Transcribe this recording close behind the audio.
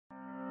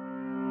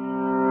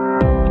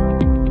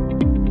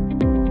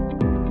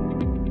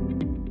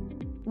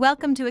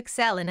Welcome to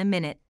Excel in a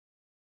minute.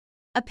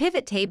 A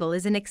pivot table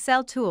is an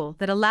Excel tool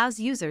that allows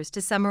users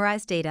to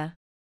summarize data.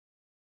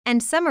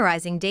 And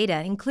summarizing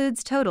data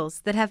includes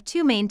totals that have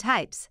two main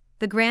types,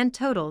 the grand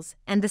totals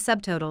and the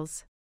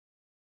subtotals.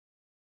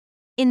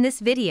 In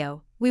this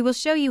video, we will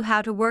show you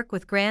how to work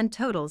with grand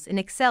totals in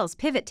Excel's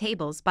pivot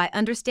tables by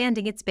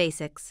understanding its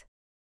basics.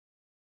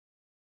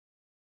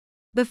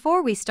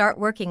 Before we start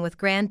working with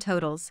grand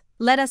totals,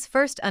 let us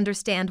first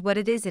understand what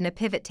it is in a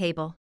pivot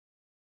table.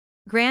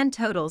 Grand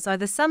totals are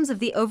the sums of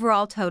the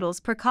overall totals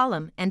per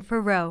column and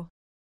per row.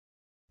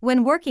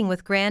 When working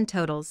with grand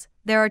totals,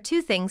 there are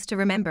two things to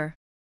remember.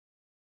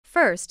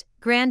 First,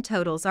 grand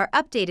totals are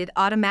updated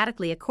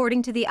automatically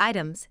according to the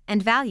items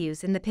and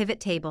values in the pivot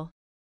table.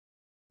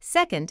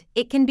 Second,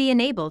 it can be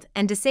enabled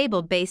and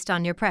disabled based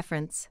on your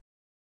preference.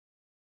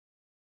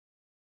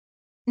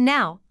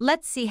 Now,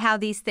 let's see how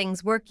these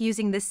things work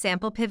using this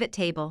sample pivot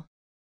table.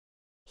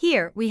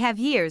 Here, we have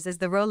years as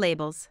the row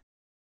labels.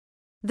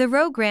 The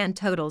row grand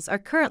totals are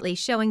currently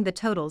showing the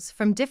totals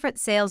from different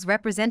sales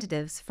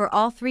representatives for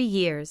all 3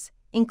 years,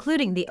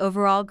 including the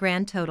overall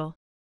grand total.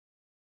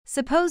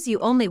 Suppose you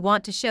only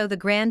want to show the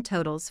grand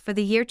totals for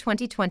the year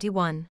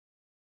 2021.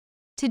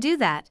 To do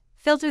that,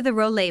 filter the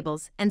row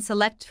labels and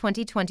select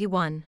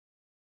 2021.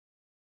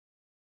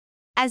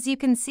 As you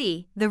can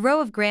see, the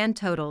row of grand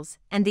totals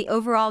and the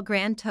overall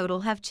grand total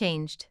have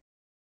changed.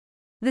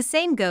 The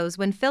same goes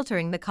when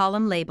filtering the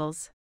column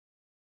labels.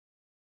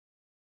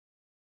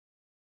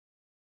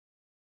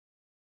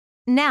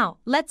 Now,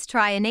 let's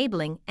try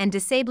enabling and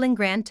disabling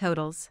grand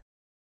totals.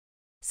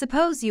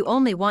 Suppose you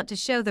only want to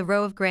show the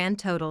row of grand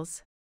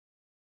totals.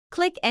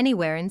 Click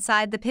anywhere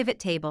inside the pivot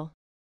table.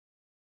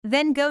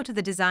 Then go to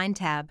the Design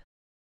tab.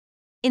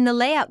 In the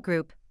Layout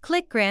group,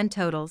 click Grand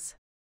Totals.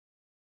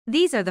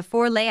 These are the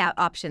 4 layout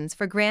options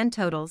for grand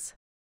totals.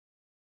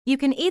 You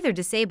can either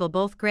disable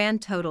both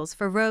grand totals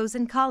for rows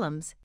and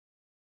columns,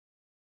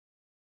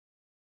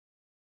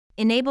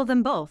 enable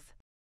them both,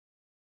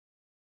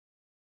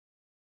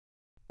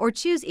 or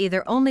choose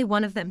either only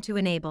one of them to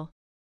enable.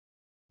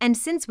 And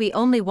since we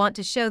only want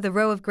to show the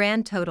row of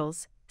grand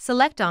totals,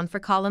 select On for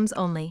columns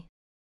only.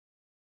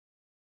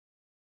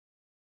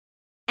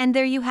 And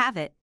there you have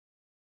it.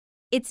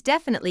 It's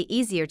definitely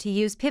easier to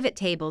use pivot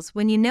tables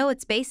when you know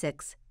its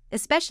basics,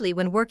 especially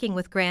when working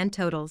with grand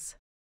totals.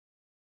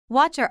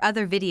 Watch our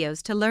other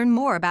videos to learn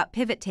more about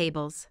pivot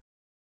tables.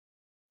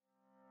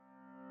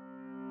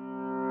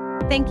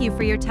 Thank you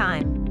for your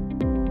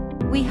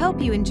time. We hope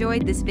you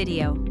enjoyed this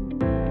video.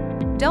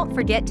 Don't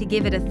forget to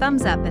give it a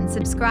thumbs up and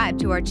subscribe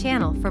to our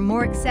channel for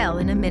more Excel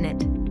in a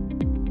minute.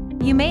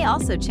 You may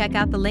also check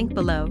out the link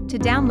below to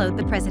download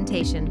the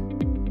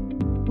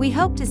presentation. We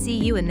hope to see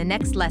you in the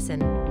next lesson.